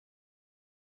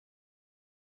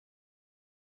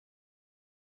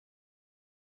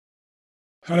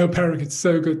Hello, Parag. It's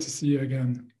so good to see you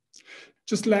again.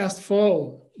 Just last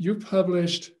fall, you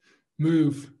published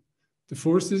Move, The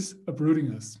Forces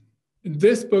Uprooting Us. In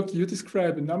this book, you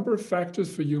describe a number of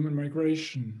factors for human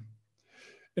migration.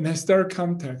 In a historic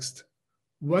context,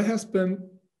 what has been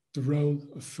the role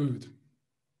of food?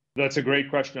 That's a great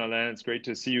question, Alain. It's great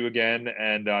to see you again.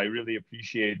 And I really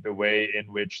appreciate the way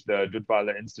in which the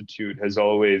Duttweiler Institute has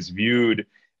always viewed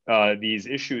these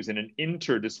issues in an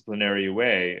interdisciplinary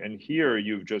way. And here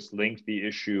you've just linked the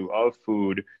issue of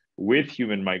food with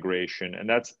human migration. And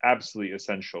that's absolutely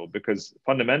essential because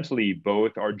fundamentally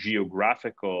both are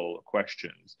geographical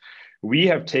questions. We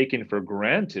have taken for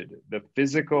granted the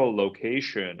physical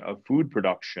location of food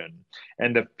production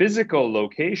and the physical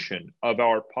location of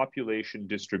our population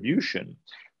distribution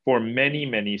for many,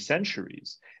 many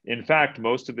centuries. In fact,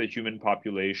 most of the human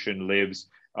population lives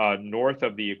north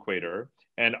of the equator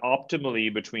and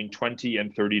optimally between 20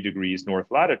 and 30 degrees north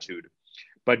latitude.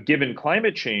 But given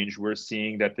climate change, we're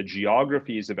seeing that the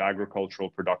geographies of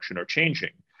agricultural production are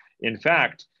changing. In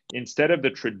fact, instead of the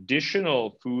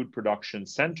traditional food production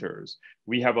centers,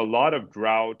 we have a lot of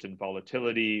drought and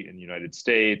volatility in the United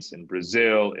States, in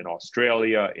Brazil, in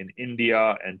Australia, in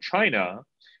India, and China.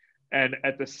 And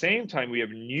at the same time, we have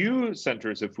new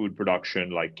centers of food production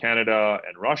like Canada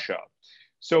and Russia.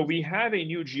 So we have a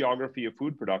new geography of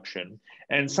food production,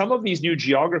 and some of these new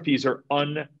geographies are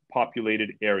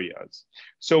unpopulated areas.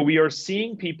 So we are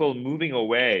seeing people moving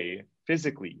away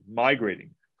physically, migrating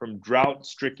from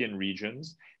drought-stricken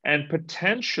regions and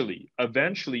potentially,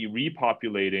 eventually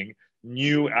repopulating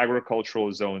new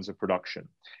agricultural zones of production.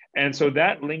 And so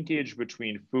that linkage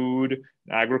between food,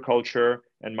 agriculture,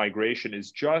 and migration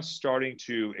is just starting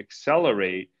to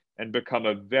accelerate and become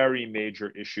a very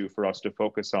major issue for us to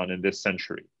focus on in this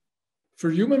century. For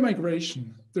human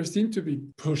migration, there seem to be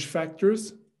push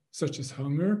factors, such as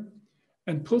hunger,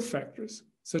 and pull factors,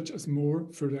 such as more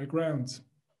fertile grounds.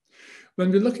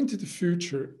 When we look into the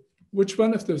future, which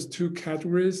one of those two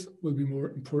categories will be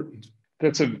more important?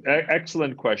 That's an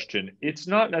excellent question. It's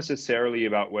not necessarily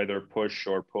about whether push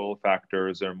or pull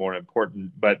factors are more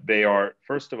important, but they are,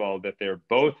 first of all, that they're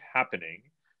both happening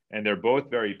and they're both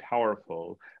very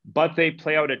powerful, but they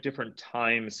play out at different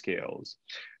time scales.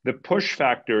 The push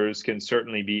factors can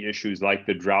certainly be issues like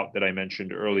the drought that I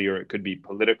mentioned earlier. It could be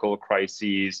political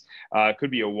crises. It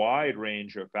could be a wide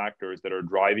range of factors that are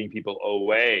driving people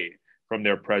away from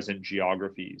their present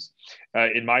geographies.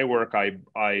 In my work,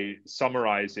 I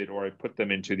summarize it or I put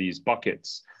them into these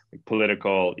buckets, like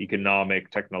political,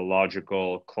 economic,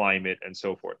 technological, climate, and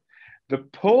so forth. The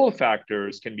pull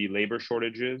factors can be labor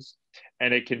shortages,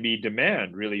 and it can be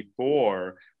demand really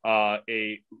for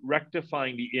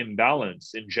rectifying the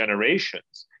imbalance in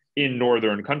generations in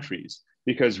northern countries.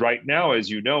 Because right now, as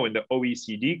you know, in the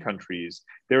OECD countries,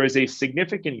 there is a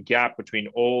significant gap between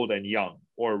old and young,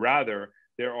 or rather,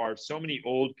 there are so many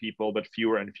old people, but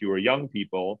fewer and fewer young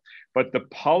people. But the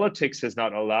politics has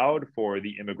not allowed for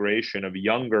the immigration of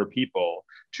younger people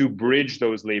to bridge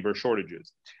those labor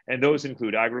shortages. And those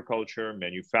include agriculture,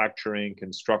 manufacturing,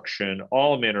 construction,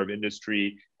 all manner of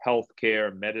industry,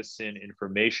 healthcare, medicine,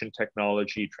 information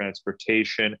technology,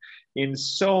 transportation. In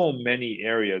so many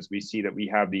areas, we see that we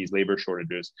have these labor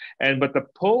shortages. But the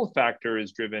pull factor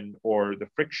is driven, or the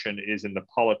friction is in the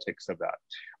politics of that.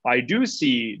 I do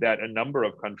see that a number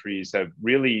of countries have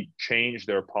really changed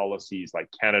their policies, like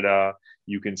Canada.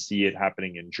 You can see it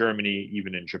happening in Germany,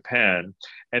 even in Japan.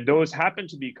 And those happen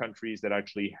to be countries that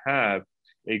actually have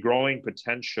a growing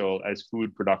potential as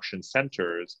food production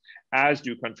centers, as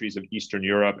do countries of Eastern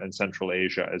Europe and Central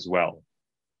Asia as well.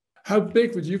 How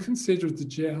big would you consider the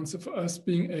chance of us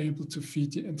being able to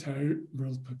feed the entire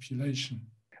world population?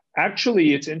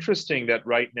 Actually, it's interesting that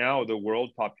right now the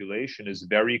world population is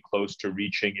very close to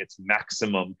reaching its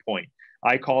maximum point.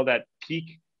 I call that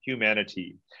peak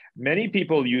humanity. Many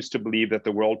people used to believe that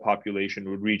the world population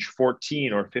would reach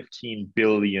 14 or 15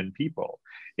 billion people.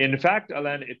 In fact,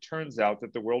 Alain, it turns out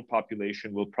that the world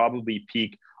population will probably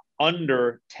peak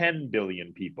under 10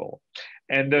 billion people.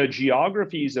 And the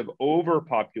geographies of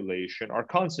overpopulation are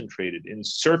concentrated in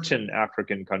certain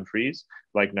African countries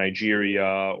like Nigeria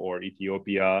or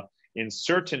Ethiopia, in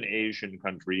certain Asian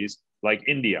countries like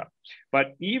India.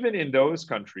 But even in those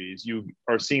countries, you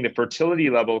are seeing the fertility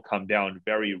level come down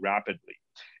very rapidly.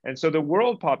 And so the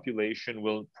world population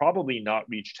will probably not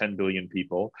reach 10 billion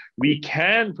people. We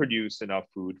can produce enough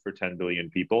food for 10 billion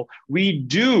people. We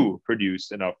do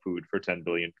produce enough food for 10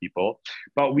 billion people,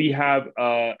 but we have,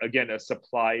 again, a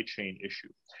supply chain issue.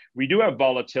 We do have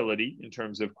volatility in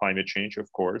terms of climate change,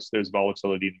 of course. There's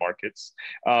volatility in markets,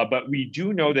 but we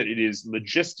do know that it is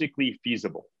logistically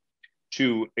feasible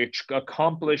to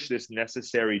accomplish this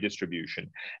necessary distribution.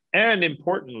 And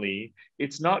importantly,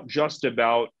 it's not just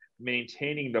about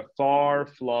maintaining the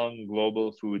far-flung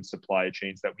global food supply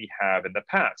chains that we have in the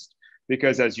past,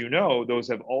 because as you know, those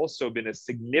have also been a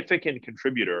significant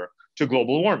contributor to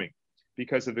global warming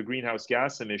because of the greenhouse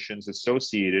gas emissions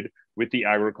associated with the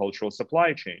agricultural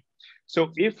supply chain.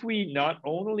 So if we not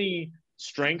only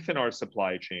strengthen our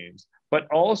supply chains, but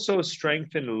also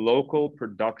strengthen local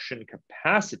production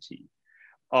capacity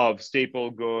of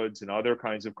staple goods and other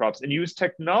kinds of crops and use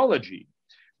technology,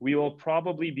 we will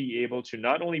probably be able to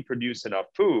not only produce enough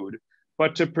food,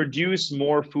 but to produce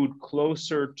more food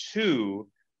closer to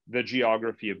the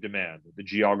geography of demand, the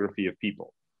geography of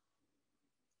people.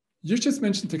 You just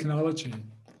mentioned technology.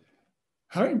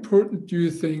 How important do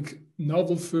you think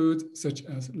novel food, such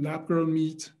as lab-grown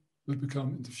meat, will become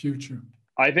in the future?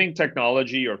 I think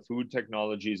technology or food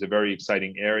technology is a very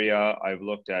exciting area. I've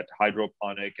looked at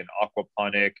hydroponic and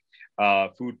aquaponic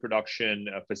food production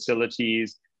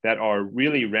facilities that are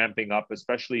really ramping up,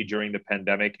 especially during the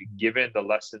pandemic, given the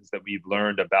lessons that we've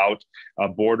learned about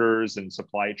borders and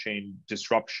supply chain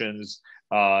disruptions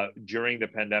during the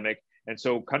pandemic. And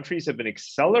so countries have been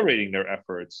accelerating their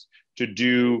efforts to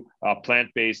do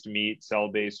plant-based meat,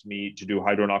 cell-based meat, to do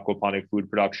hydro and aquaponic food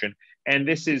production. And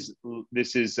this is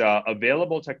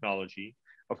available technology.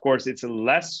 Of course, it's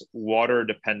less water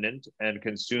dependent and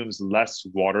consumes less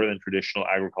water than traditional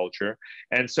agriculture.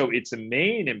 And so its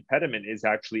main impediment is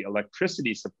actually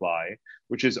electricity supply,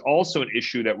 which is also an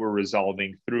issue that we're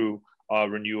resolving through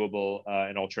renewable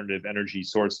and alternative energy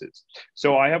sources.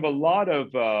 So I have a lot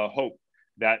of hope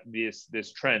that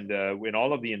this trend, when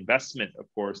all of the investment, of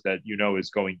course, that is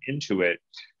going into it,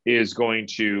 is going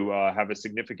to have a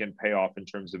significant payoff in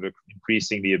terms of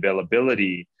increasing the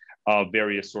availability of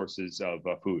various sources of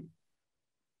food.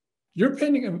 You're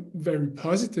painting a very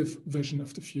positive vision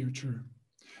of the future.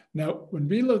 Now, when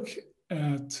we look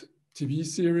at TV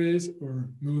series or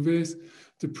movies,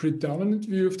 the predominant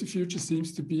view of the future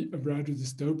seems to be a rather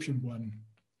dystopian one.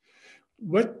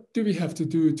 What do we have to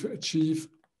do to achieve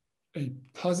a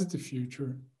positive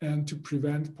future and to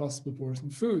prevent possible wars in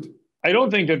food? I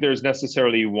don't think that there's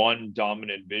necessarily one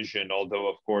dominant vision, although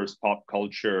of course pop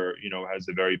culture, has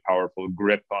a very powerful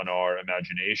grip on our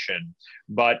imagination.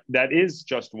 But that is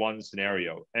just one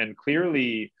scenario. And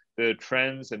clearly the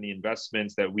trends and the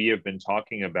investments that we have been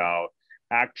talking about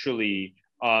actually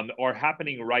are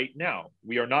happening right now.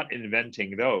 We are not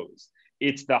inventing those.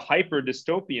 It's the hyper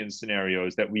dystopian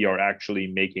scenarios that we are actually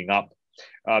making up.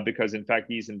 Because in fact,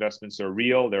 these investments are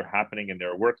real, they're happening, and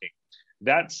they're working.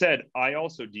 That said, I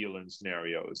also deal in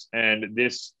scenarios, and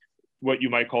this, what you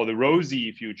might call the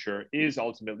rosy future, is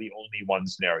ultimately only one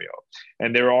scenario.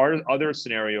 And there are other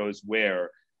scenarios where,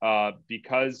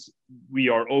 because we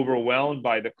are overwhelmed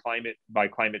by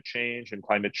climate change and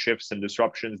climate shifts and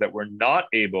disruptions, that we're not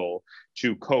able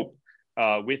to cope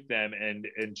with them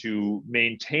and to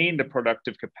maintain the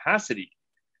productive capacity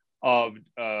of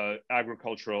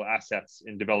agricultural assets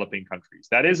in developing countries.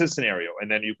 That is a scenario. And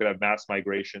then you could have mass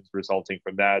migrations resulting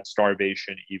from that,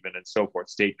 starvation even, and so forth,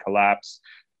 state collapse,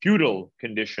 feudal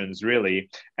conditions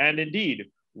really, and indeed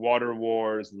water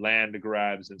wars, land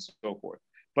grabs, and so forth.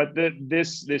 But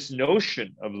this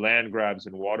notion of land grabs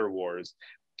and water wars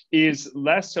is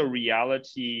less a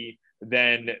reality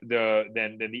than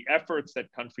the efforts that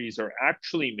countries are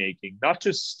actually making, not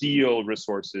to steal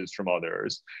resources from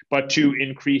others, but to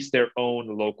increase their own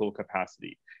local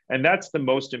capacity. And that's the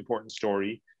most important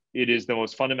story. It is the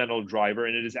most fundamental driver,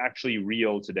 and it is actually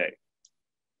real today.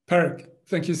 Parag,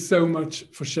 thank you so much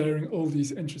for sharing all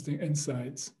these interesting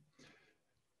insights.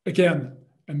 Again,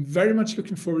 I'm very much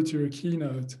looking forward to your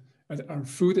keynote at our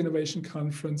Food Innovation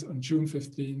Conference on June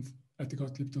 15th at the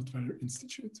Gottlieb Duttweiler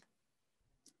Institute.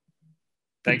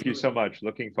 Thank you so much.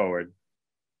 Looking forward.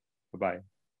 Bye-bye.